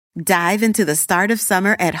Dive into the start of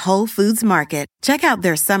summer at Whole Foods Market. Check out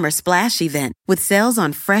their Summer Splash event with sales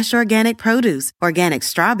on fresh organic produce, organic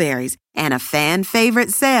strawberries, and a fan favorite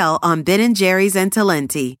sale on Ben & Jerry's and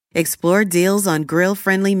Talenti. Explore deals on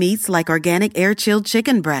grill-friendly meats like organic air-chilled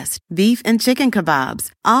chicken breast, beef and chicken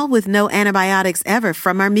kebabs, all with no antibiotics ever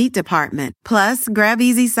from our meat department. Plus, grab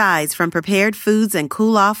easy sides from prepared foods and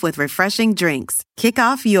cool off with refreshing drinks. Kick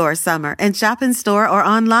off your summer and shop in store or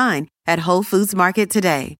online at Whole Foods Market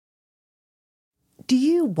today. Do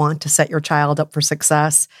you want to set your child up for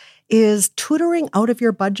success? Is tutoring out of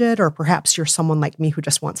your budget, or perhaps you're someone like me who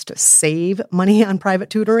just wants to save money on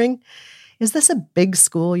private tutoring? Is this a big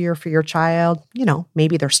school year for your child? You know,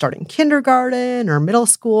 maybe they're starting kindergarten or middle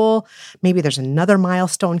school. Maybe there's another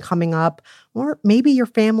milestone coming up. Or maybe your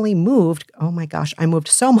family moved. Oh my gosh, I moved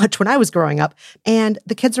so much when I was growing up. And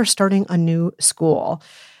the kids are starting a new school.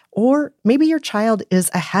 Or maybe your child is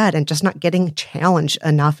ahead and just not getting challenged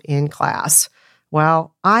enough in class.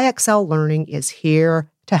 Well, IXL Learning is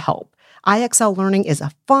here to help. IXL Learning is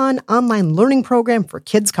a fun online learning program for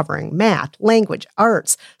kids covering math, language,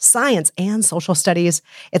 arts, science, and social studies.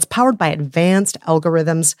 It's powered by advanced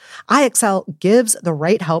algorithms. IXL gives the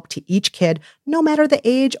right help to each kid, no matter the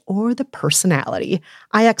age or the personality.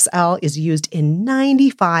 IXL is used in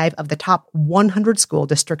 95 of the top 100 school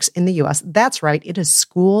districts in the U.S. That's right, it is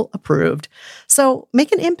school approved. So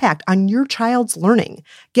make an impact on your child's learning.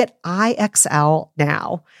 Get IXL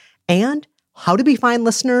now. And How to Be Fine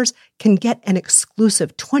listeners can get an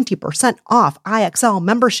exclusive 20% off IXL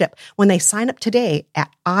membership when they sign up today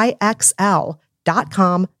at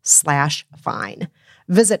IXL.com/fine.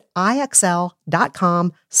 Visit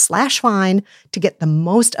IXL.com/fine to get the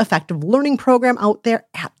most effective learning program out there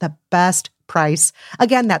at the best price.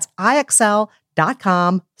 Again, that's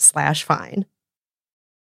IXL.com/fine.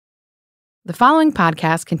 The following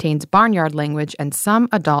podcast contains barnyard language and some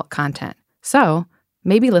adult content. So,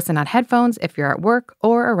 maybe listen on headphones if you're at work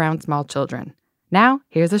or around small children. Now,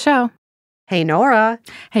 here's the show. Hey, Nora.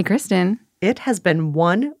 Hey, Kristen. It has been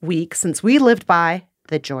 1 week since we lived by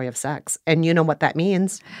the joy of sex. And you know what that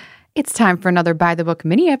means. It's time for another By the Book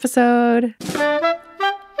mini episode.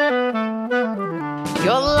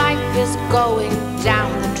 Your life is going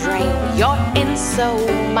down the drain. You're in so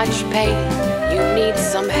much pain. You need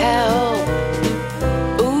some help.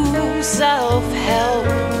 Ooh, self-help.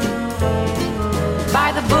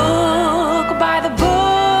 By the book, by the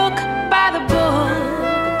book, by the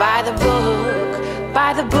book, by the book,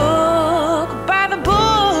 by the book, by the book.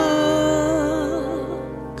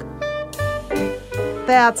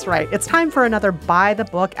 That's right. It's time for another By the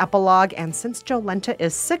Book epilogue. And since Jolenta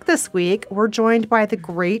is sick this week, we're joined by the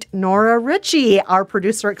great Nora Ritchie, our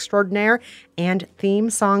producer extraordinaire and theme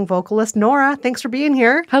song vocalist. Nora, thanks for being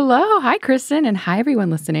here. Hello. Hi, Kristen. And hi, everyone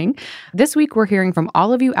listening. This week, we're hearing from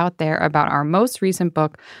all of you out there about our most recent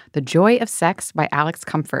book, The Joy of Sex by Alex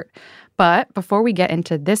Comfort. But before we get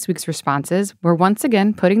into this week's responses, we're once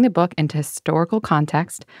again putting the book into historical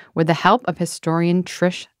context with the help of historian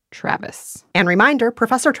Trish Travis. And reminder,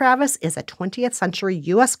 Professor Travis is a 20th century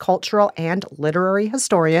U.S. cultural and literary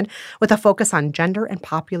historian with a focus on gender and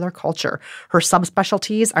popular culture. Her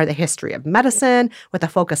subspecialties are the history of medicine, with a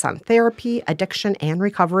focus on therapy, addiction, and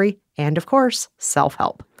recovery, and of course,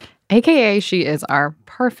 self-help. AKA, she is our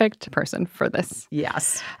perfect person for this.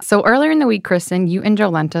 Yes. So earlier in the week, Kristen, you and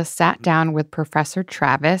Jolenta sat down with Professor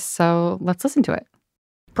Travis, so let's listen to it.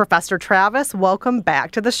 Professor Travis, welcome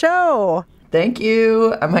back to the show. Thank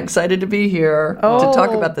you. I'm excited to be here to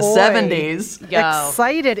talk about the 70s.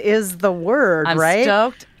 Excited is the word, right? I'm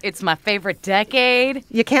stoked. It's my favorite decade.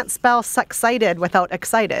 You can't spell sexcited without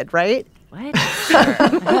excited, right? What? Sure.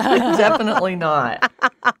 Definitely not.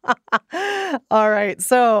 All right.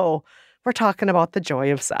 So we're talking about the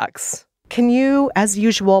joy of sex. Can you, as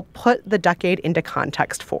usual, put the decade into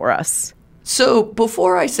context for us? So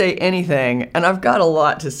before I say anything, and I've got a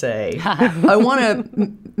lot to say, I want to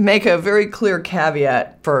make a very clear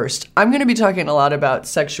caveat first. I'm going to be talking a lot about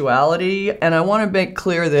sexuality, and I want to make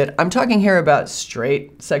clear that I'm talking here about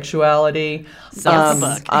straight sexuality. The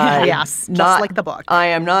book. Yes, just like the book. I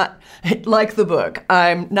am not like the book.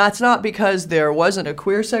 It's not because there wasn't a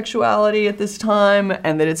queer sexuality at this time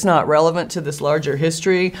and that it's not relevant to this larger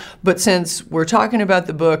history, but since we're talking about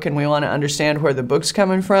the book and we want to understand where the book's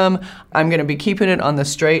coming from, I'm going to be keeping it on the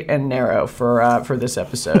straight and narrow for this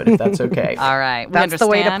episode, if that's okay. All right. That's the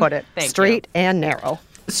way to put it. Thank straight you. and narrow.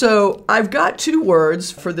 So I've got 2 words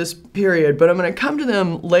for this period, but I'm going to come to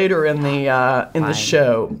them later in the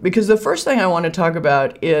show, because the first thing I want to talk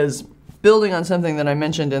about is building on something that I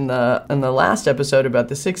mentioned in the last episode about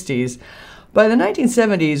the 60s. By the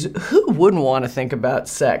 1970s, who wouldn't want to think about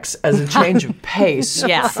sex as a change of pace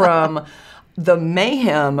from the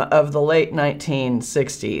mayhem of the late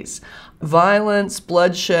 1960s? Violence,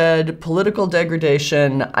 bloodshed, political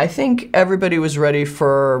degradation. I think everybody was ready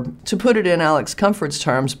for, to put it in Alex Comfort's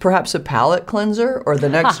terms, perhaps a palate cleanser or the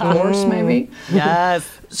next course, maybe. Yes.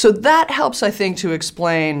 So that helps, I think, to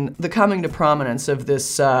explain the coming to prominence of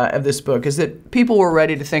this book, is that people were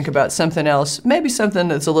ready to think about something else, maybe something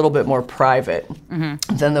that's a little bit more private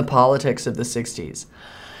than the politics of the 60s.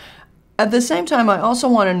 At the same time, I also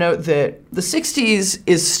want to note that the 60s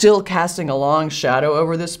is still casting a long shadow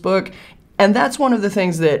over this book, and that's one of the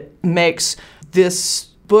things that makes this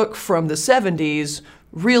book from the 70s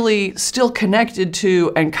really still connected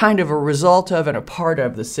to and kind of a result of and a part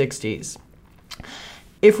of the 60s.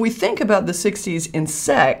 If we think about the 60s in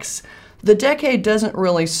sex, the decade doesn't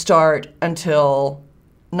really start until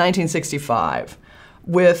 1965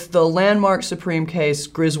 with the landmark Supreme case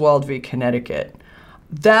Griswold v. Connecticut.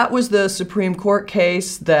 That was the Supreme Court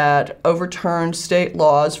case that overturned state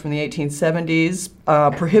laws from the 1870s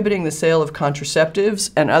prohibiting the sale of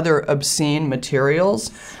contraceptives and other obscene materials.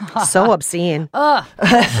 So obscene.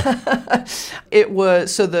 It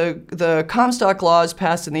was so the Comstock laws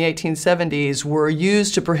passed in the 1870s were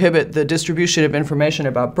used to prohibit the distribution of information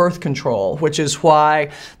about birth control, which is why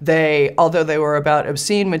although they were about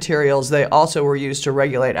obscene materials, they also were used to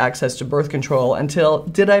regulate access to birth control until,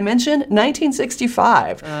 did I mention,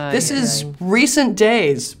 1965. This is recent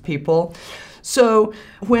days, people. So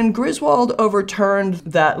when Griswold overturned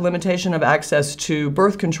that limitation of access to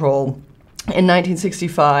birth control in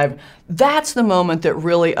 1965, that's the moment that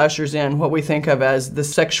really ushers in what we think of as the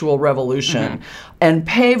sexual revolution and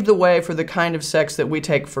paved the way for the kind of sex that we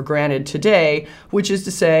take for granted today, which is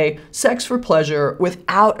to say, sex for pleasure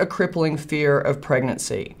without a crippling fear of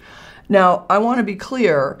pregnancy. Now, I want to be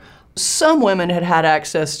clear, some women had had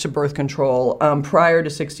access to birth control prior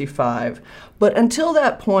to 65, but until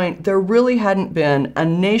that point, there really hadn't been a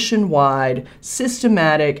nationwide,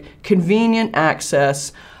 systematic, convenient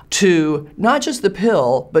access to not just the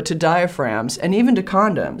pill, but to diaphragms and even to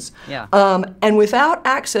condoms. Yeah. And without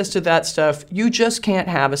access to that stuff, you just can't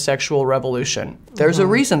have a sexual revolution. There's a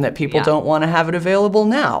reason that people don't want to have it available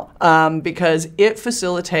now, because it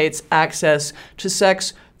facilitates access to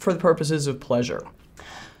sex for the purposes of pleasure.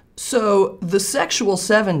 So the sexual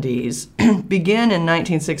 70s begin in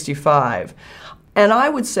 1965. And I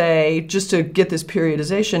would say, just to get this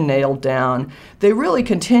periodization nailed down, they really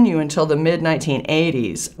continue until the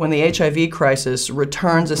mid-1980s when the HIV crisis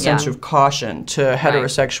returns a sense of caution to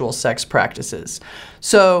heterosexual sex practices.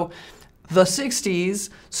 So the 60s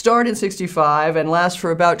start in 65 and last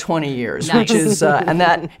for about 20 years, which is, and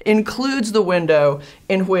that includes the window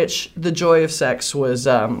in which The Joy of Sex was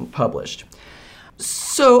published.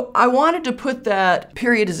 So I wanted to put that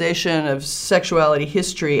periodization of sexuality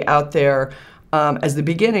history out there as the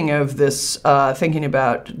beginning of this thinking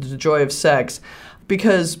about the joy of sex,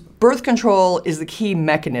 because birth control is the key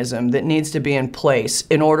mechanism that needs to be in place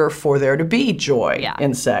in order for there to be joy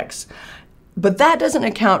in sex. But that doesn't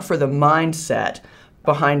account for the mindset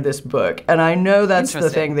behind this book. And I know that's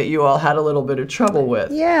the thing that you all had a little bit of trouble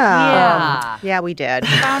with. Yeah, we did.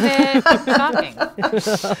 Found it shocking.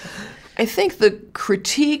 I think the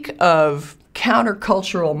critique of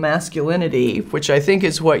countercultural masculinity, which I think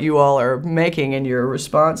is what you all are making in your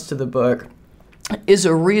response to the book, is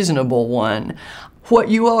a reasonable one. What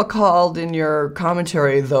you all called in your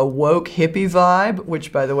commentary the woke hippie vibe,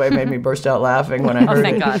 which, by the way, made me burst out laughing when I heard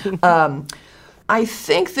it. Thank God. I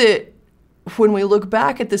think that when we look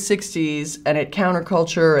back at the 60s and at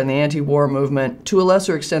counterculture and the anti-war movement, to a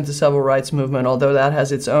lesser extent the civil rights movement, although that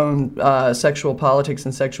has its own sexual politics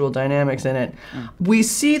and sexual dynamics in it, we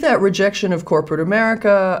see that rejection of corporate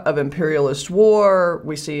America, of imperialist war,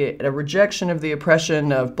 we see a rejection of the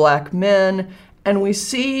oppression of black men, and we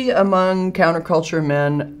see among counterculture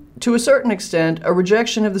men, to a certain extent, a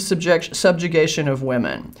rejection of the subjugation of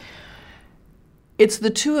women. It's the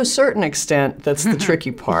to a certain extent that's the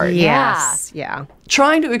tricky part. Yes. Yeah.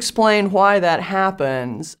 Trying to explain why that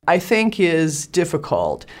happens, I think, is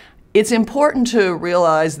difficult. It's important to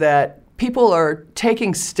realize that people are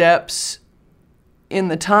taking steps in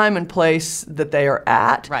the time and place that they are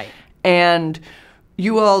at. Right. And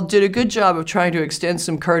you all did a good job of trying to extend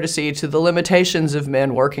some courtesy to the limitations of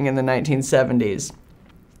men working in the 1970s.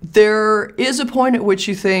 There is a point at which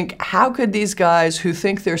you think, how could these guys who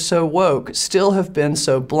think they're so woke still have been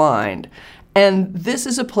so blind? And this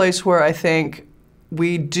is a place where I think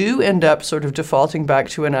we do end up sort of defaulting back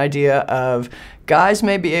to an idea of guys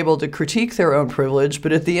may be able to critique their own privilege,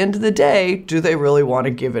 but at the end of the day, do they really want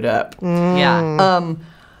to give it up? Yeah.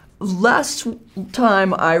 last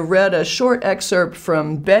time I read a short excerpt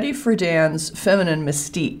from Betty Friedan's Feminine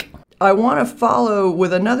Mystique. I want to follow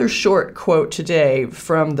with another short quote today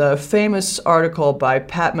from the famous article by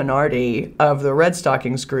Pat Minardi of the Red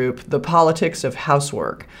Stockings Group, The Politics of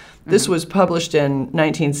Housework. This was published in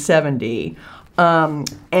 1970,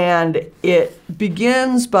 and it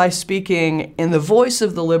begins by speaking in the voice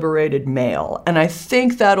of the liberated male. And I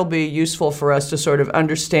think that'll be useful for us to sort of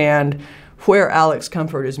understand where Alex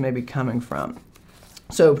Comfort is maybe coming from.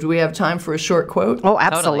 So do we have time for a short quote? Oh,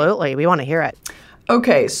 absolutely. Totally. We want to hear it.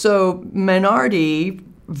 Okay, so Minardi,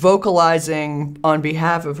 vocalizing on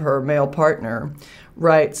behalf of her male partner,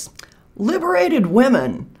 writes, "Liberated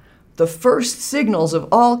women, the first signals of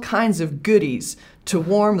all kinds of goodies to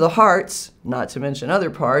warm the hearts, not to mention other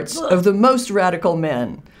parts, of the most radical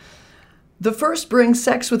men. The first brings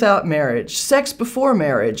sex without marriage, sex before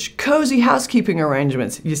marriage, cozy housekeeping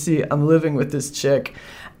arrangements." You see, I'm living with this chick.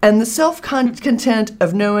 "And the self-content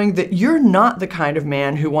of knowing that you're not the kind of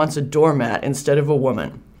man who wants a doormat instead of a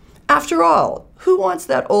woman. After all, who wants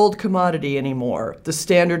that old commodity anymore? The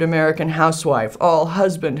standard American housewife, all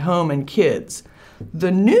husband, home, and kids. The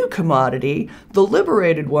new commodity, the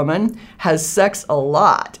liberated woman, has sex a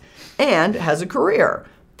lot and has a career,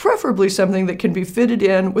 preferably something that can be fitted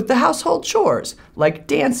in with the household chores, like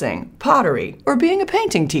dancing, pottery, or being a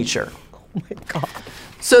painting teacher." Oh my God.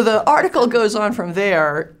 So the article goes on from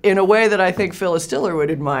there in a way that I think Phyllis Diller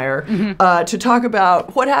would admire, to talk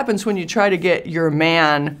about what happens when you try to get your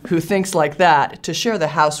man who thinks like that to share the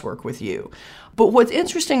housework with you. But what's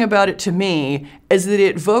interesting about it to me is that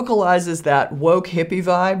it vocalizes that woke hippie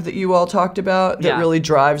vibe that you all talked about that really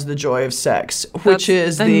drives the joy of sex, which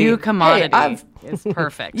is the new commodity. Hey, is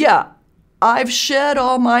perfect. yeah. I've shed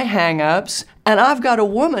all my hang-ups, and I've got a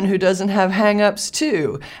woman who doesn't have hang-ups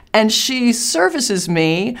too. And she services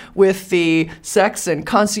me with the sex and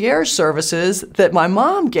concierge services that my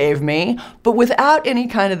mom gave me, but without any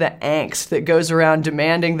kind of the angst that goes around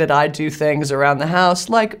demanding that I do things around the house,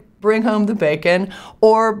 like bring home the bacon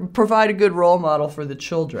or provide a good role model for the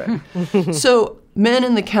children. So men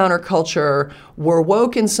in the counterculture were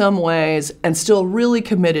woke in some ways and still really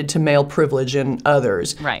committed to male privilege in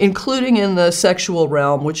others, including in the sexual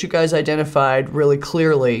realm, which you guys identified really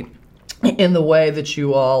clearly in the way that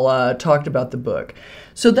you all talked about the book.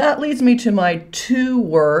 So that leads me to my two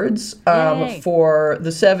words for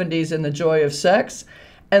the 70s and the joy of sex,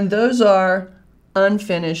 and those are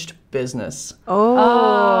unfinished business. Oh,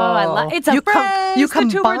 I love it's a phrase. You The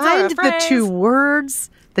two words are a combined the phrase. two words.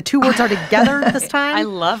 The two words are together this time. I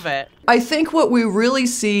love it. I think what we really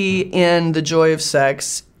see in The Joy of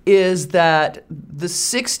Sex is that the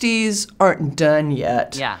 60s aren't done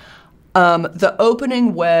yet. Yeah. The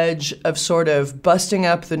opening wedge of sort of busting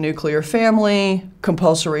up the nuclear family,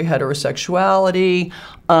 compulsory heterosexuality,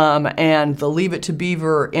 and the Leave It to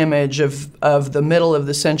Beaver image of the middle of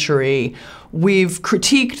the century, we've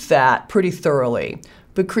critiqued that pretty thoroughly.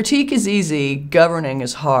 But critique is easy, governing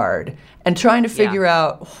is hard. And trying to figure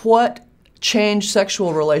out what changed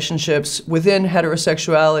sexual relationships within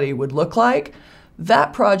heterosexuality would look like,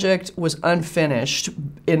 that project was unfinished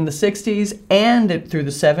in the 60s and through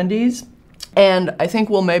the 70s. And I think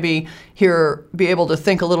we'll maybe be able to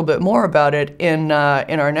think a little bit more about it in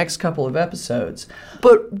our next couple of episodes.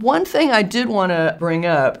 But one thing I did want to bring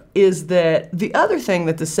up is that the other thing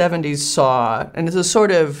that the 70s saw, and it's a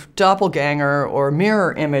sort of doppelganger or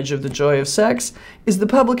mirror image of The Joy of Sex, is the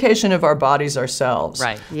publication of Our Bodies Ourselves.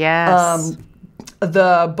 Right. Yes.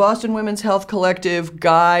 The Boston Women's Health Collective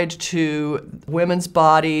Guide to Women's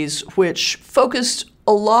Bodies, which focused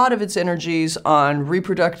a lot of its energies on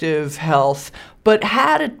reproductive health, but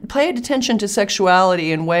paid attention to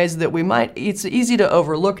sexuality in ways that it's easy to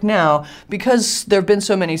overlook now because there have been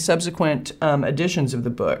so many subsequent editions of the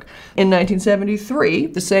book. In 1973,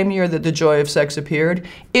 the same year that The Joy of Sex appeared,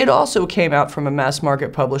 it also came out from a mass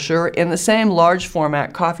market publisher in the same large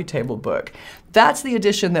format coffee table book. That's the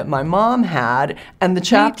edition that my mom had, and the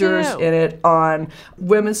chapters in it on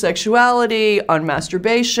women's sexuality, on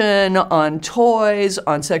masturbation, on toys,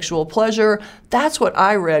 on sexual pleasure, that's what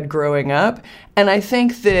I read growing up. And I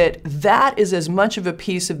think that is as much of a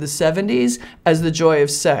piece of the 70s as The Joy of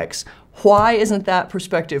Sex. Why isn't that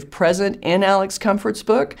perspective present in Alex Comfort's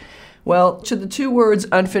book? Well, to the two words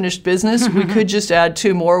unfinished business, we could just add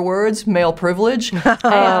two more words, male privilege.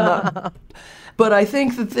 But I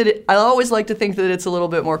think I always like to think that it's a little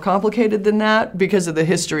bit more complicated than that because of the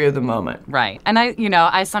history of the moment. Right. And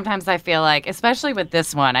I sometimes feel like, especially with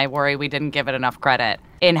this one, I worry we didn't give it enough credit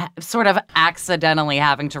in sort of accidentally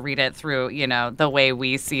having to read it through, the way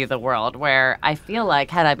we see the world, where I feel like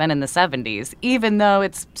had I been in the 70s, even though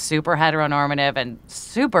it's super heteronormative and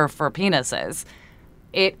super for penises,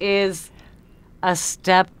 it is a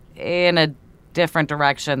step in a different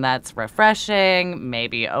direction that's refreshing,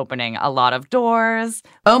 maybe opening a lot of doors.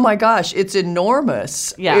 Oh my gosh, it's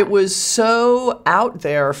enormous. Yeah. It was so out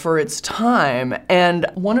there for its time. And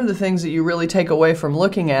one of the things that you really take away from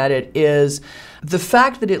looking at it is the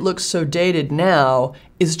fact that it looks so dated now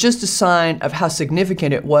is just a sign of how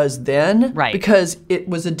significant it was then. Right. Because it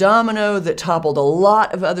was a domino that toppled a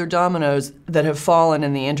lot of other dominoes that have fallen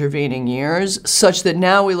in the intervening years, such that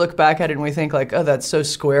now we look back at it and we think like, oh, that's so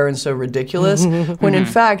square and so ridiculous, when in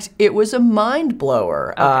fact it was a mind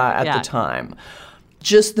blower at the time.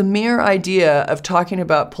 Just the mere idea of talking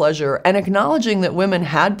about pleasure and acknowledging that women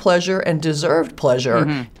had pleasure and deserved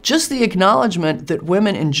pleasure, just the acknowledgement that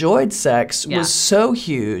women enjoyed sex was so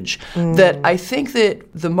huge that I think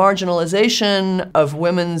that the marginalization of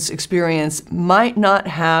women's experience might not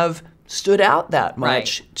have stood out that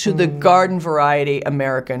much to the garden variety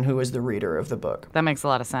American who was the reader of the book. That makes a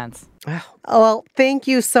lot of sense. Oh, well, thank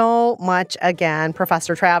you so much again,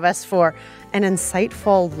 Professor Travis, for an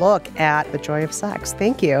insightful look at The Joy of Sex.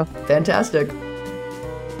 Thank you. Fantastic.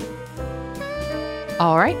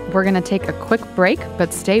 All right, we're going to take a quick break,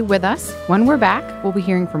 but stay with us. When we're back, we'll be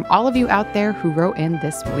hearing from all of you out there who wrote in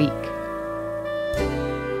this week.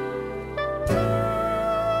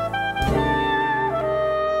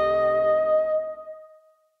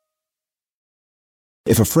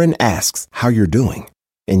 If a friend asks how you're doing,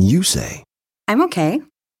 and you say, I'm okay.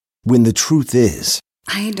 When the truth is,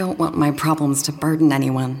 I don't want my problems to burden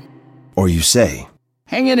anyone. Or you say,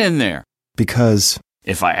 hang it in there. Because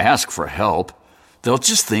if I ask for help, they'll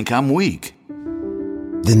just think I'm weak.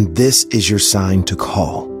 Then this is your sign to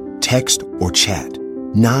call, text, or chat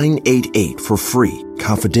 988 for free,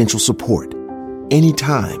 confidential support.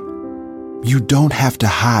 Anytime. You don't have to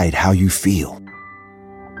hide how you feel.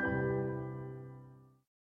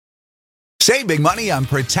 Save big money on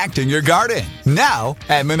protecting your garden. Now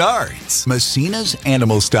at Menards. Messina's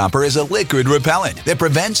Animal Stopper is a liquid repellent that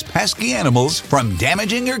prevents pesky animals from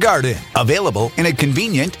damaging your garden. Available in a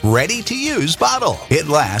convenient, ready-to-use bottle. It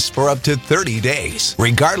lasts for up to 30 days,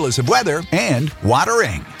 regardless of weather and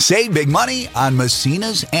watering. Save big money on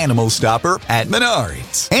Messina's Animal Stopper at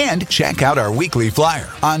Menards. And check out our weekly flyer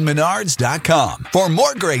on Menards.com for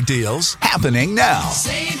more great deals happening now.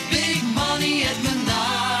 Save big money at Menards.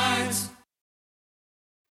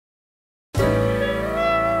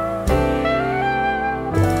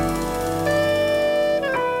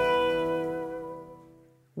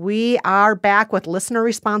 We are back with listener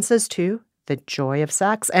responses to The Joy of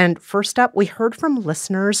Sex. And first up, we heard from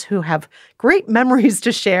listeners who have great memories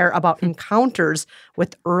to share about encounters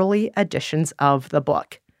with early editions of the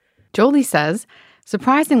book. Jolie says,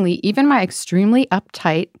 surprisingly, even my extremely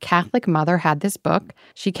uptight Catholic mother had this book.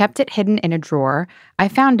 She kept it hidden in a drawer. I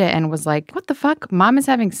found it and was like, what the fuck? Mom is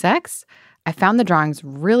having sex? I found the drawings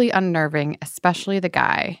really unnerving, especially the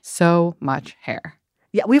guy. So much hair.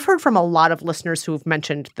 Yeah, we've heard from a lot of listeners who've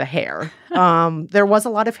mentioned the hair. There was a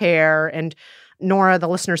lot of hair, and Nora, the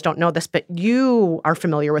listeners don't know this, but you are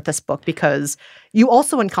familiar with this book because you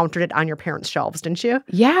also encountered it on your parents' shelves, didn't you?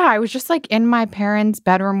 Yeah, I was just like in my parents'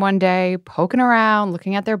 bedroom one day, poking around,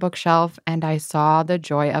 looking at their bookshelf, and I saw The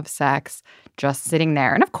Joy of Sex just sitting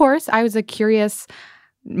there. And of course, I was a curious,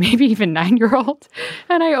 maybe even 9-year-old,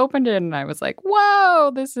 and I opened it and I was like,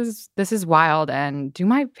 whoa, this is wild. And do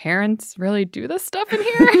my parents really do this stuff in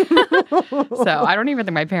here? So I don't even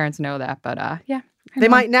think my parents know that, but yeah. They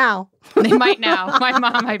might now. They might now. My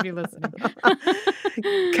mom might be listening.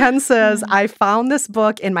 Ken says, I found this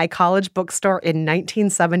book in my college bookstore in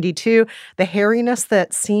 1972. The hairiness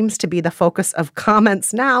that seems to be the focus of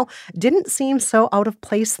comments now didn't seem so out of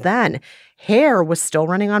place then. Hair was still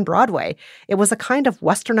running on Broadway. It was a kind of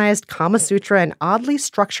westernized Kama Sutra and oddly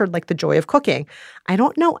structured like The Joy of Cooking. I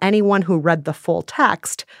don't know anyone who read the full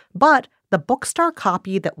text, but the bookstore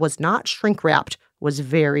copy that was not shrink-wrapped was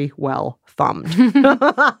very well thumbed.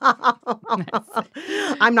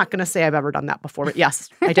 I'm not going to say I've ever done that before, but yes,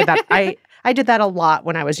 I did that. I did that a lot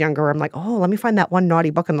when I was younger. I'm like, oh, let me find that one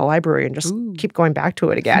naughty book in the library and just keep going back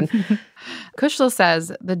to it again. Kushla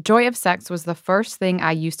says, The Joy of Sex was the first thing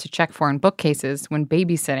I used to check for in bookcases when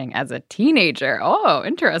babysitting as a teenager. Oh,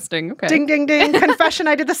 interesting. Okay. Ding, ding, ding. Confession,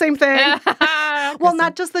 I did the same thing. Well,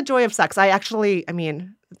 not just The Joy of Sex. I'm not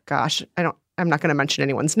going to mention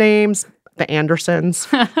anyone's names. the Andersons,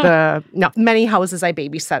 many houses I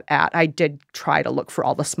babysat at, I did try to look for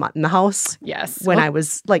all the smut in the house. Yes. When I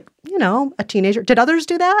was like, a teenager. Did others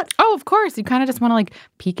do that? Oh, of course. You kind of just want to like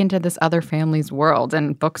peek into this other family's world,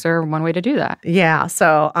 and books are one way to do that. Yeah.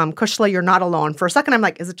 So, Kushla, you're not alone. For a second, I'm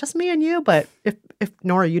like, is it just me and you? But if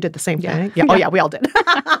Nora, you did the same thing. Yeah. Oh, yeah, we all did.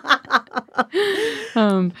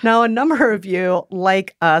 Now, a number of you,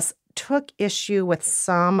 like us, took issue with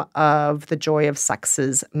some of the Joy of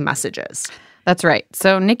Sex's messages. That's right.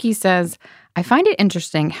 So Nikki says, I find it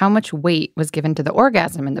interesting how much weight was given to the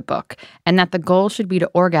orgasm in the book, and that the goal should be to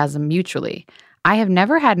orgasm mutually. I have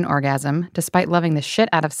never had an orgasm, despite loving the shit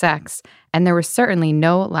out of sex, and there was certainly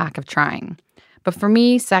no lack of trying. But for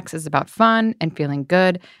me, sex is about fun and feeling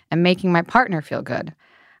good and making my partner feel good.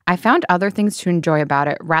 I found other things to enjoy about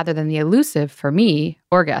it rather than the elusive, for me,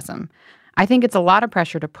 orgasm. I think it's a lot of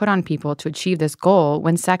pressure to put on people to achieve this goal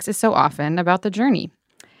when sex is so often about the journey.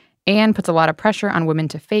 And puts a lot of pressure on women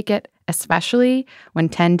to fake it, especially when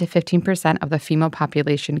 10 to 15% of the female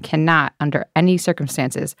population cannot, under any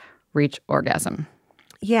circumstances, reach orgasm.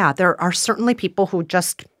 Yeah, there are certainly people who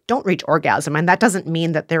just don't reach orgasm, and that doesn't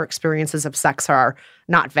mean that their experiences of sex are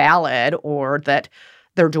not valid or that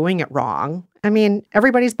they're doing it wrong. I mean,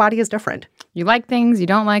 everybody's body is different. You like things, you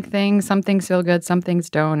don't like things. Some things feel good, some things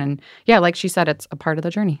don't. And yeah, like she said, it's a part of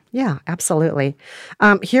the journey. Yeah, absolutely.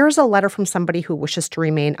 Here's a letter from somebody who wishes to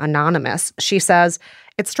remain anonymous. She says,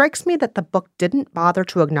 it strikes me that the book didn't bother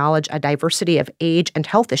to acknowledge a diversity of age and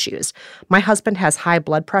health issues. My husband has high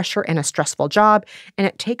blood pressure and a stressful job, and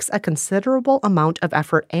it takes a considerable amount of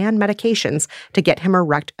effort and medications to get him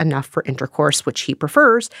erect enough for intercourse, which he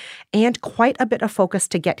prefers, and quite a bit of focus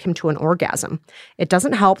to get him to an orgasm. It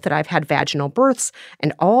doesn't help that I've had vaginal births,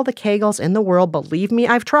 and all the Kegels in the world, believe me,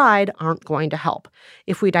 I've tried, aren't going to help.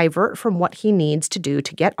 If we divert from what he needs to do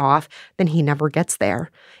to get off, then he never gets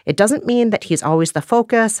there. It doesn't mean that he's always the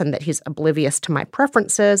focus and that he's oblivious to my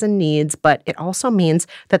preferences and needs, but it also means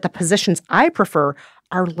that the positions I prefer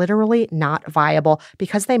are literally not viable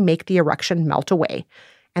because they make the erection melt away.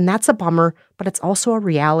 And that's a bummer, but it's also a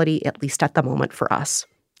reality, at least at the moment for us.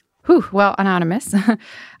 Whew, well, anonymous.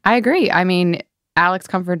 I agree. I mean, Alex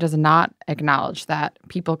Comfort does not acknowledge that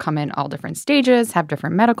people come in all different stages, have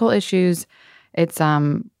different medical issues. It's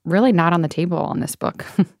really not on the table on this book.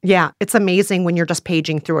 Yeah, it's amazing when you're just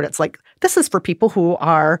paging through it. It's like, this is for people who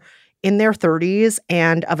are in their 30s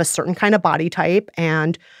and of a certain kind of body type.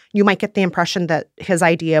 And you might get the impression that his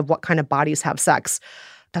idea of what kind of bodies have sex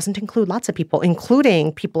doesn't include lots of people,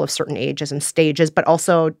 including people of certain ages and stages, but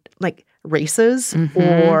also like races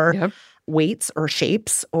or weights or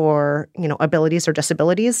shapes or, abilities or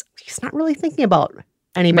disabilities. He's not really thinking about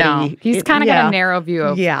anybody. No, he's kind of got a narrow view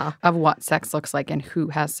of what sex looks like and who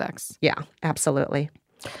has sex. Yeah, absolutely.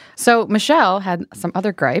 So Michelle had some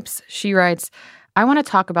other gripes. She writes, I want to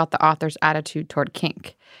talk about the author's attitude toward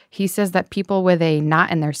kink. He says that people with a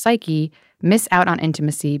knot in their psyche miss out on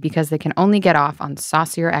intimacy because they can only get off on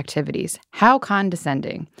saucier activities. How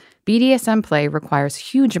condescending. BDSM play requires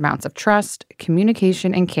huge amounts of trust,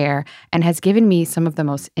 communication, and care, and has given me some of the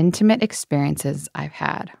most intimate experiences I've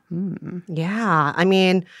had. Yeah. I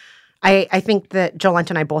mean, I think that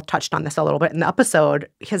Jolenta and I both touched on this a little bit in the episode.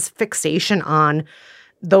 His fixation on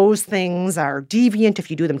those things are deviant.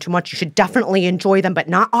 If you do them too much, you should definitely enjoy them, but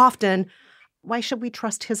not often. Why should we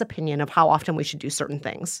trust his opinion of how often we should do certain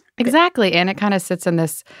things? Exactly. And it kind of sits in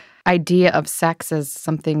this idea of sex as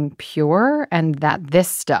something pure and that this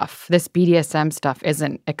stuff, this BDSM stuff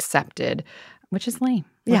isn't accepted, which is lame.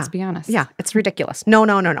 Let's be honest. Yeah, it's ridiculous. No.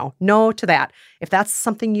 No to that. If that's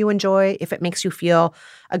something you enjoy, if it makes you feel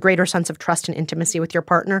a greater sense of trust and intimacy with your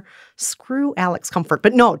partner, screw Alex Comfort.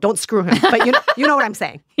 But no, don't screw him. But you know what I'm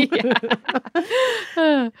saying.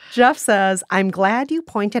 Jeff says, I'm glad you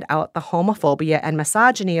pointed out the homophobia and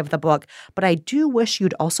misogyny of the book, but I do wish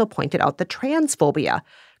you'd also pointed out the transphobia.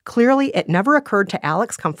 Clearly, it never occurred to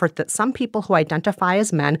Alex Comfort that some people who identify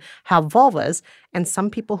as men have vulvas and some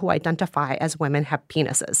people who identify as women have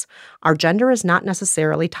penises. Our gender is not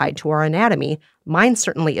necessarily tied to our anatomy. Mine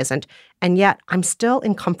certainly isn't. And yet, I'm still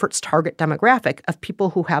in Comfort's target demographic of people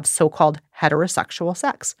who have so-called heterosexual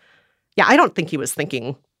sex. Yeah, I don't think he was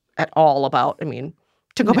thinking at all about,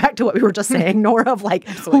 to go back to what we were just saying, Nora, of like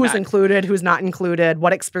who's included, who's not included,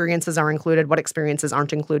 what experiences are included, what experiences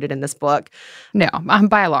aren't included in this book. No,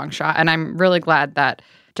 by a long shot. And I'm really glad that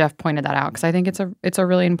Jeff pointed that out because I think it's a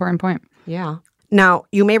really important point. Yeah. Now,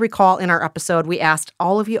 you may recall in our episode, we asked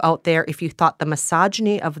all of you out there if you thought the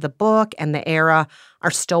misogyny of the book and the era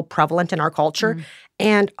are still prevalent in our culture.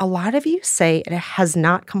 And a lot of you say it has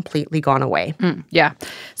not completely gone away. Yeah.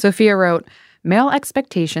 Sophia wrote, Male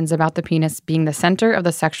expectations about the penis being the center of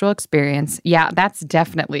the sexual experience, yeah, that's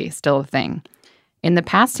definitely still a thing. In the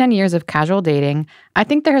past 10 years of casual dating, I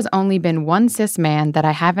think there has only been one cis man that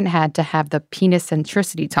I haven't had to have the penis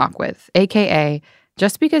centricity talk with, aka,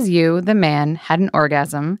 just because you, the man, had an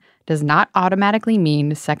orgasm does not automatically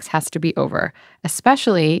mean sex has to be over,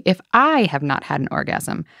 especially if I have not had an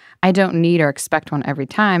orgasm. I don't need or expect one every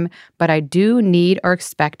time, but I do need or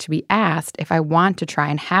expect to be asked if I want to try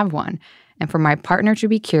and have one, and for my partner to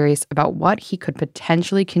be curious about what he could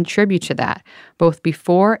potentially contribute to that, both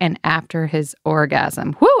before and after his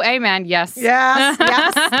orgasm. Woo, amen, yes. Yes,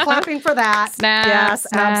 clapping for that. Snaps, yes,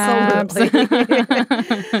 absolutely.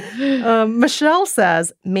 Michelle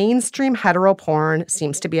says, mainstream hetero porn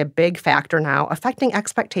seems to be a big factor now, affecting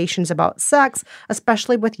expectations about sex,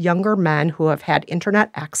 especially with younger men who have had internet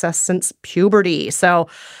access since puberty. So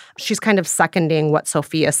she's kind of seconding what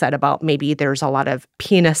Sophia said about maybe there's a lot of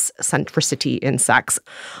penis centricity in sex.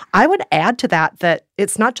 I would add to that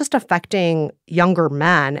it's not just affecting younger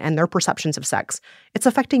men and their perceptions of sex. It's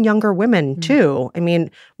affecting younger women, too. I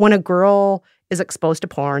mean, when a girl is exposed to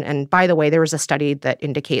porn, and by the way, there was a study that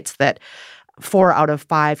indicates that 4 out of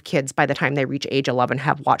 5 kids by the time they reach age 11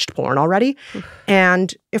 have watched porn already.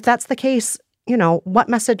 And if that's the case, you know, what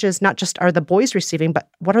messages not just are the boys receiving, but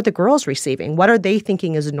what are the girls receiving? What are they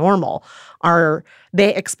thinking is normal? Are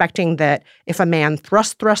they expecting that if a man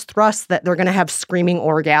thrusts, that they're going to have screaming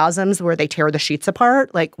orgasms where they tear the sheets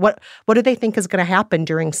apart? Like, what do they think is going to happen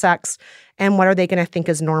during sex? And what are they going to think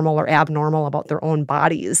is normal or abnormal about their own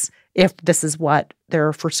bodies if this is what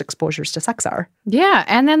their first exposures to sex are? Yeah,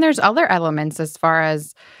 and then there's other elements as far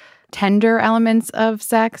as tender elements of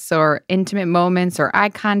sex or intimate moments or eye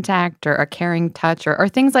contact or a caring touch or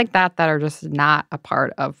things like that are just not a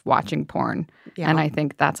part of watching porn. Yeah. And I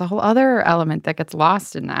think that's a whole other element that gets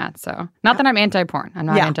lost in that. So not that I'm anti-porn. I'm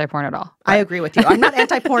not anti-porn at all. But I agree with you. I'm not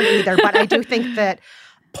anti-porn either, but I do think that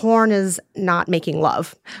porn is not making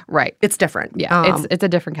love. Right. It's different. Yeah, it's a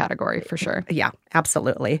different category for sure. Yeah,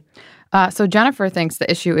 absolutely. So Jennifer thinks the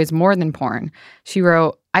issue is more than porn. She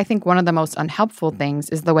wrote, I think one of the most unhelpful things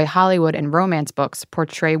is the way Hollywood and romance books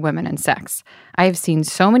portray women and sex. I have seen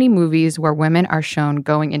so many movies where women are shown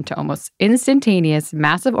going into almost instantaneous,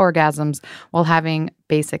 massive orgasms while having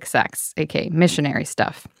basic sex, aka missionary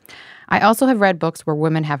stuff. I also have read books where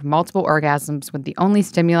women have multiple orgasms when the only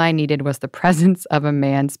stimuli needed was the presence of a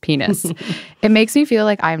man's penis. It makes me feel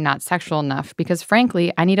like I am not sexual enough because,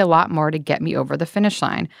 frankly, I need a lot more to get me over the finish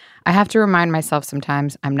line. I have to remind myself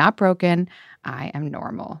sometimes I'm not broken. I am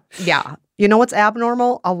normal. Yeah. You know what's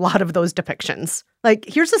abnormal? A lot of those depictions. Like,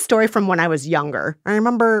 here's a story from when I was younger. I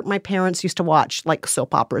remember my parents used to watch, like,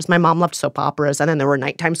 soap operas. My mom loved soap operas, and then there were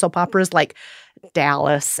nighttime soap operas like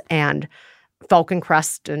Dallas and Falcon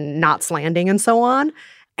Crest and Knots Landing and so on.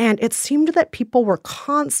 And it seemed that people were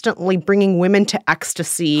constantly bringing women to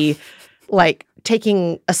ecstasy, like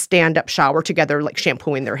taking a stand-up shower together, like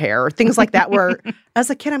shampooing their hair, or things like that, where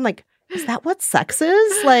as a kid, I'm like, is that what sex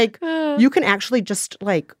is? Like, you can actually just,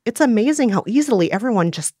 like, it's amazing how easily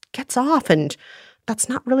everyone just gets off, and that's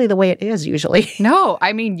not really the way it is usually. No,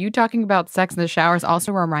 I mean, you talking about sex in the shower is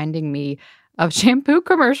also reminding me of shampoo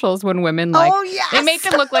commercials when women, like, they make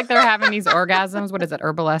them look like they're having these orgasms. What is it,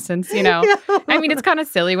 Herbal Essence, you know? Yeah. I mean, it's kind of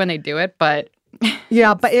silly when they do it, but...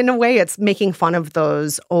 Yeah, but in a way, it's making fun of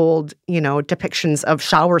those old, you know, depictions of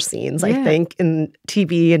shower scenes, I think, in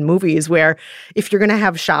TV and movies, where if you're going to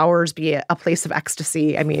have showers be a place of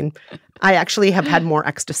ecstasy, I mean, I actually have had more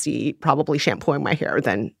ecstasy probably shampooing my hair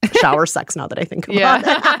than shower sex now that I think about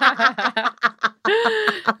it.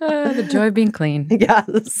 The joy of being clean.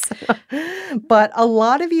 Yes. But a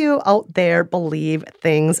lot of you out there believe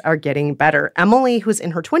things are getting better. Emily, who's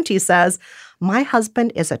in her 20s, says, my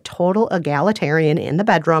husband is a total egalitarian in the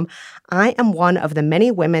bedroom. I am one of the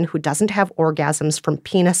many women who doesn't have orgasms from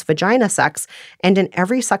penis-vagina sex, and in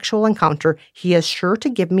every sexual encounter, he is sure to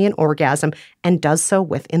give me an orgasm and does so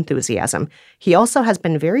with enthusiasm. He also has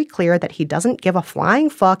been very clear that he doesn't give a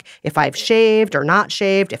flying fuck if I've shaved or not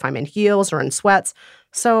shaved, if I'm in heels or in sweats.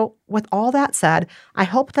 So, with all that said, I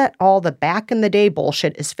hope that all the back-in-the-day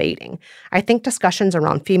bullshit is fading. I think discussions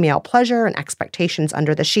around female pleasure and expectations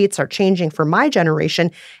under the sheets are changing for my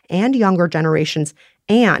generation and younger generations,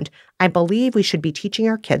 and I believe we should be teaching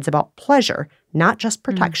our kids about pleasure, not just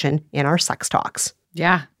protection, in our sex talks.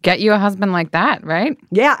 Yeah, get you a husband like that, right?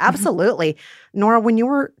 Yeah, absolutely. Nora, when you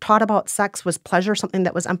were taught about sex, was pleasure something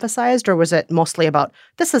that was emphasized, or was it mostly about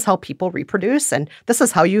this is how people reproduce and this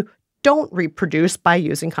is how you don't reproduce by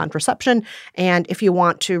using contraception. And if you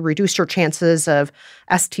want to reduce your chances of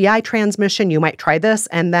STI transmission, you might try this.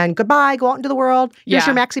 And then goodbye, go out into the world. Here's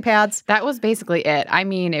your maxi pads. That was basically it. I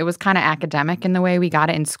mean, it was kind of academic in the way we got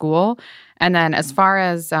it in school. And then as far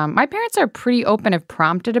as my parents are pretty open if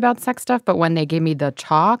prompted about sex stuff, but when they gave me the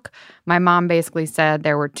talk, my mom basically said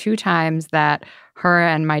there were 2 times that her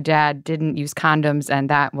and my dad didn't use condoms, and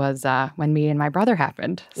that was when me and my brother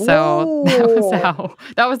happened. So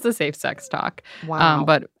that was the safe sex talk. Wow.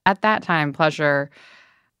 But at that time, pleasure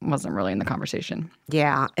wasn't really in the conversation.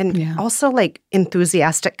 Yeah. And also like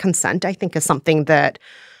enthusiastic consent, I think, is something that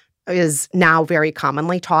is now very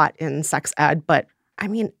commonly taught in sex ed. But I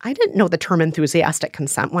mean, I didn't know the term enthusiastic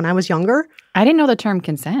consent when I was younger. I didn't know the term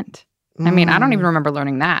consent. I mean, I don't even remember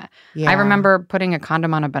learning that. Yeah. I remember putting a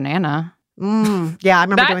condom on a banana. Yeah, I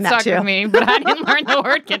remember doing that stuck too. With me, but I didn't learn the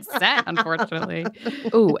word consent, unfortunately.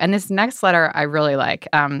 Ooh, and this next letter I really like.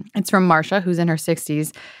 It's from Marcia, who's in her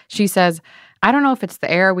 60s. She says, I don't know if it's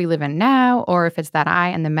the era we live in now or if it's that I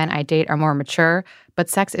and the men I date are more mature, but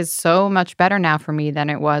sex is so much better now for me than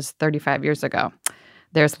it was 35 years ago.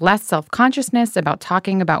 There's less self-consciousness about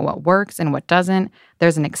talking about what works and what doesn't.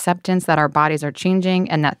 There's an acceptance that our bodies are changing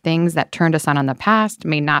and that things that turned us on in the past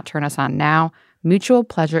may not turn us on now. Mutual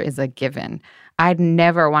pleasure is a given. I'd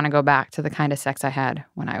never want to go back to the kind of sex I had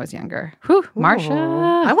when I was younger. Whew, Marcia.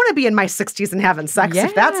 I want to be in my 60s and having sex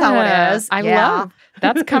if that's how it is. I love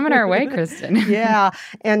that's coming our way, Kristen. Yeah.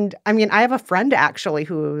 And I mean, I have a friend actually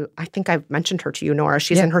who I think I've mentioned her to you, Nora.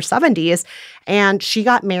 She's in her 70s and she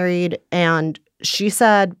got married and she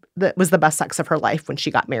said that was the best sex of her life when she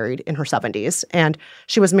got married in her 70s. And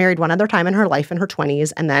she was married one other time in her life in her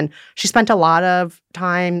 20s. And then she spent a lot of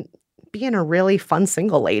time being a really fun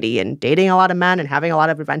single lady and dating a lot of men and having a lot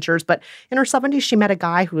of adventures. But in her 70s, she met a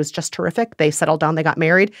guy who was just terrific. They settled down, they got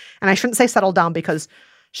married. And I shouldn't say settled down because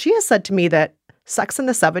she has said to me that sex in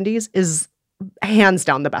the 70s is hands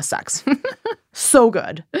down the best sex. So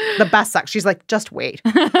good. The best sex. She's like, just wait.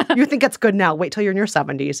 You think it's good now. Wait till you're in your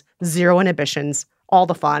 70s. Zero inhibitions. All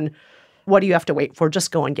the fun. What do you have to wait for?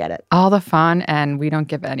 Just go and get it. All the fun, and we don't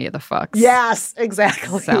give any of the fucks. Yes,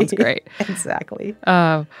 exactly. Sounds great. Exactly.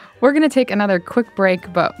 We're going to take another quick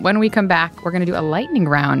break, but when we come back, we're going to do a lightning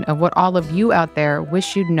round of what all of you out there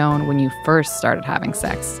wish you'd known when you first started having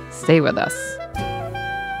sex. Stay with us.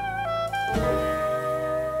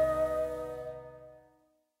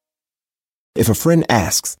 If a friend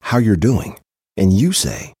asks how you're doing, and you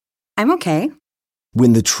say, I'm okay.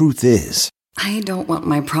 when the truth is, I don't want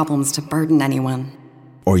my problems to burden anyone.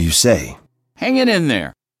 or you say, Hang it in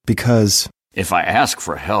there. because, If I ask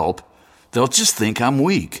for help, they'll just think I'm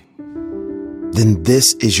weak. then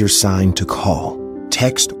this is your sign to call,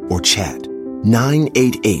 text, or chat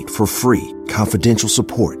 988 for free, confidential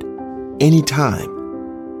support. Anytime.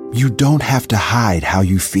 You don't have to hide how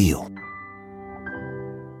you feel.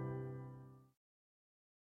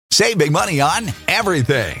 Save big money on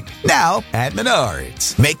everything. Now at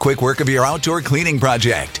Menards. Make quick work of your outdoor cleaning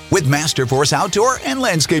project with Masterforce outdoor and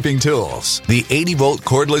landscaping tools. The 80-volt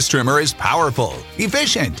cordless trimmer is powerful,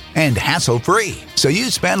 efficient, and hassle-free. So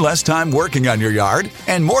you spend less time working on your yard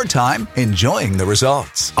and more time enjoying the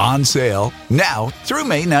results. On sale now through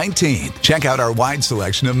May 19th. Check out our wide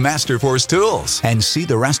selection of Masterforce tools and see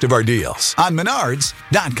the rest of our deals on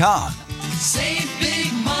Menards.com. Save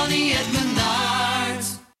big money at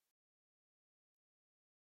Menards.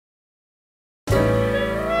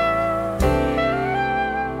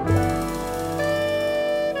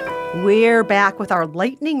 We're back with our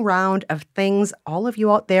lightning round of things all of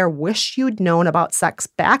you out there wish you'd known about sex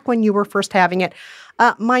back when you were first having it.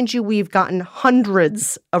 Mind you, we've gotten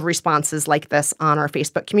hundreds of responses like this on our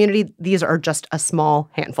Facebook community. These are just a small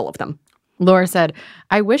handful of them. Laura said,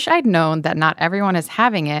 I wish I'd known that not everyone is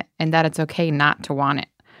having it and that it's okay not to want it.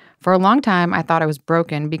 For a long time, I thought I was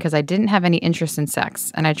broken because I didn't have any interest in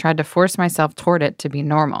sex, and I tried to force myself toward it to be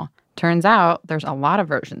normal. Turns out there's a lot of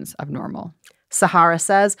versions of normal. Sahara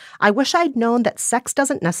says, I wish I'd known that sex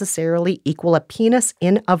doesn't necessarily equal a penis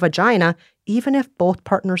in a vagina, even if both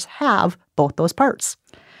partners have both those parts.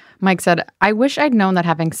 Mike said, I wish I'd known that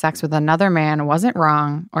having sex with another man wasn't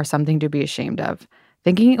wrong or something to be ashamed of.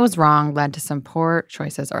 Thinking it was wrong led to some poor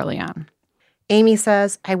choices early on. Amy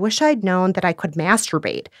says, I wish I'd known that I could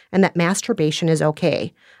masturbate and that masturbation is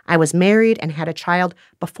okay. I was married and had a child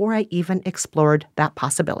before I even explored that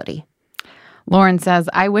possibility. Lauren says,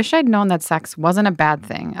 I wish I'd known that sex wasn't a bad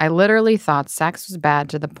thing. I literally thought sex was bad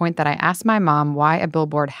to the point that I asked my mom why a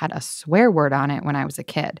billboard had a swear word on it when I was a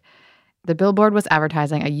kid. The billboard was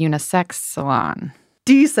advertising a unisex salon.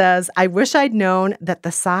 Dee says, I wish I'd known that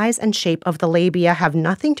the size and shape of the labia have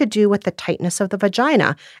nothing to do with the tightness of the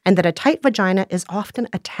vagina, and that a tight vagina is often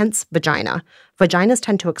a tense vagina. Vaginas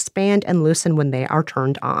tend to expand and loosen when they are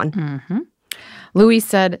turned on. Mm-hmm. Louise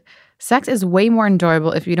said, sex is way more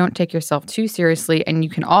enjoyable if you don't take yourself too seriously and you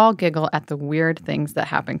can all giggle at the weird things that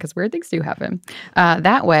happen, because weird things do happen.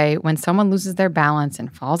 That way, when someone loses their balance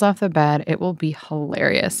and falls off the bed, it will be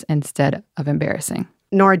hilarious instead of embarrassing.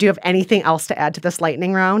 Nora, do you have anything else to add to this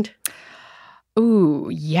lightning round? Ooh,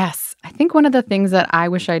 yes. I think one of the things that I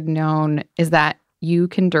wish I'd known is that you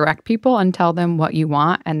can direct people and tell them what you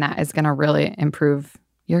want, and that is going to really improve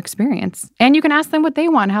your experience. And you can ask them what they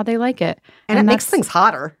want, how they like it. And it makes things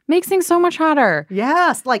hotter. Makes things so much hotter.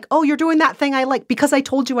 Yes. Like, oh, you're doing that thing I like because I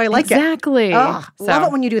told you I like exactly. it. Exactly. Love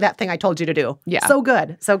it when you do that thing I told you to do. Yeah. So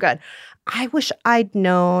good. So good. I wish I'd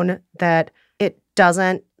known that it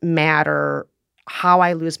doesn't matter how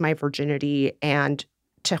I lose my virginity and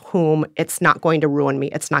to whom. It's not going to ruin me.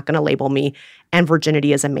 It's not going to label me. And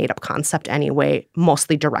virginity is a made-up concept anyway,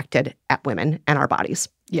 mostly directed at women and our bodies.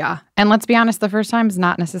 Yeah. And let's be honest, the first time is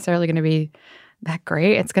not necessarily going to be that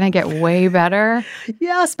great. It's going to get way better.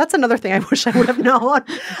 Yes, that's another thing I wish I would have known.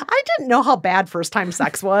 I didn't know how bad first-time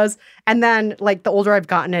sex was. And then, like, the older I've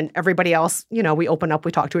gotten and everybody else, you know, we open up,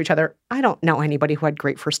 we talk to each other. I don't know anybody who had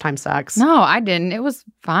great first-time sex. No, I didn't. It was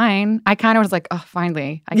fine. I kind of was like, oh,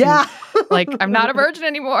 finally. I can, like, I'm not a virgin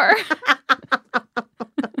anymore.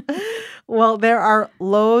 Well, there are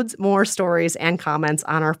loads more stories and comments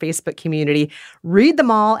on our Facebook community. Read them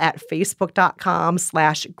all at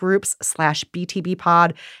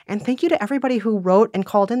facebook.com/groups/BTBpod. And thank you to everybody who wrote and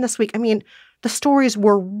called in this week. I mean, the stories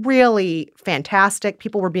were really fantastic.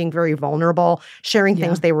 People were being very vulnerable, sharing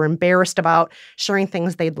things they were embarrassed about, sharing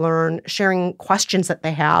things they'd learned, sharing questions that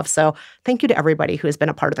they have. So thank you to everybody who has been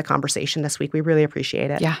a part of the conversation this week. We really appreciate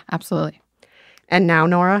it. Yeah, absolutely. And now,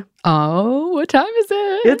 Nora. Oh, what time is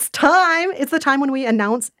it? It's time. It's the time when we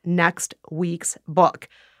announce next week's book.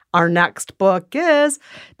 Our next book is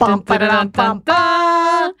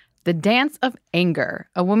The Dance of Anger,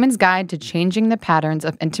 A Woman's Guide to Changing the Patterns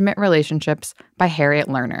of Intimate Relationships by Harriet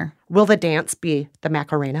Lerner. Will the dance be the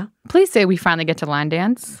Macarena? Please say we finally get to line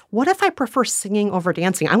dance. What if I prefer singing over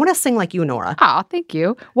dancing? I want to sing like you, Nora. Oh, thank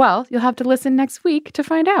you. Well, you'll have to listen next week to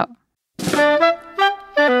find out.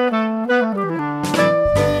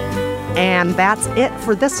 And that's it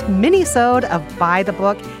for this mini-sode of Buy the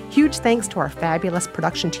Book. Huge thanks to our fabulous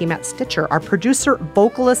production team at Stitcher, our producer,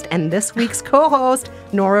 vocalist, and this week's co-host,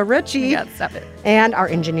 Nora Ritchie. Yeah, stop it. And our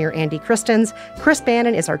engineer, Andy Christens. Chris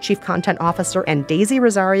Bannon is our chief content officer, and Daisy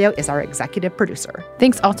Rosario is our executive producer.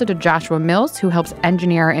 Thanks also to Joshua Mills, who helps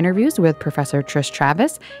engineer our interviews with Professor Trish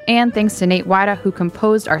Travis. And thanks to Nate Wida, who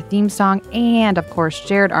composed our theme song. And, of course,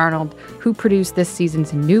 Jared Arnold, who produced this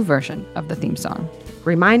season's new version of the theme song.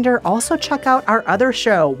 Reminder, also check out our other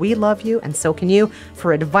show, We Love You and So Can You,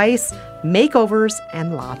 for advice, makeovers,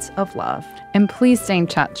 and lots of love. And please stay in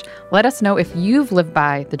touch. Let us know if you've lived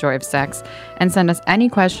by the joy of sex, and send us any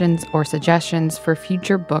questions or suggestions for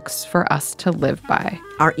future books for us to live by.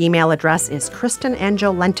 Our email address is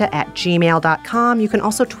kristenandjolenta@gmail.com. You can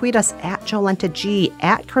also tweet us at JolentaG,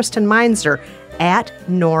 at Kristen Meinzer, at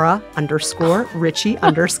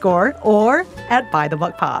Nora_Ritchie_, or at Buy the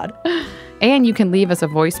Book Pod. And you can leave us a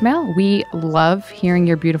voicemail. We love hearing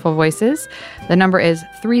your beautiful voices. The number is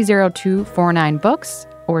 302-49-BOOKS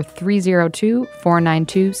or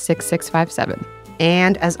 302-492-6657.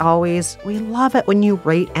 And as always, we love it when you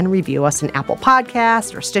rate and review us in Apple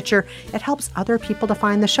Podcasts or Stitcher. It helps other people to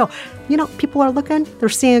find the show. You know, people are looking, they're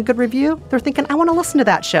seeing a good review, they're thinking, I want to listen to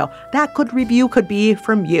that show. That good review could be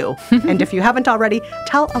from you. And if you haven't already,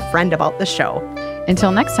 tell a friend about the show.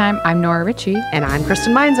 Until next time, I'm Nora Ritchie. And I'm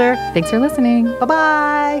Kristen Meinzer. Thanks for listening.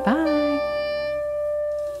 Bye-bye. Bye.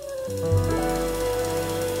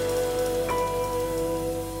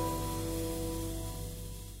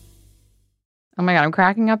 Oh my God, I'm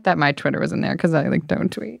cracking up that my Twitter was in there because I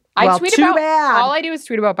don't tweet. Well, too bad. All I do is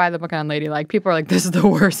tweet about Buy the Book on Ladylike. People are like, this is the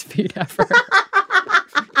worst feed ever.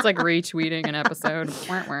 It's like retweeting an episode.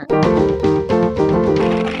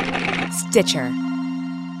 Stitcher.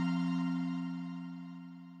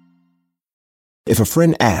 If a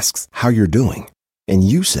friend asks how you're doing, and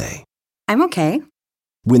you say, I'm okay.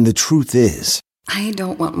 when the truth is, I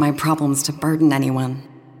don't want my problems to burden anyone.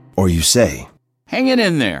 or you say, hang it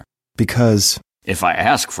in there. because, If I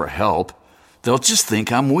ask for help, they'll just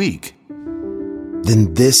think I'm weak.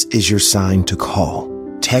 then this is your sign to call,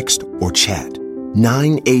 text, or chat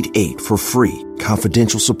 988 for free,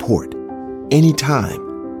 confidential support. Anytime.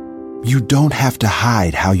 You don't have to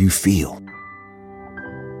hide how you feel.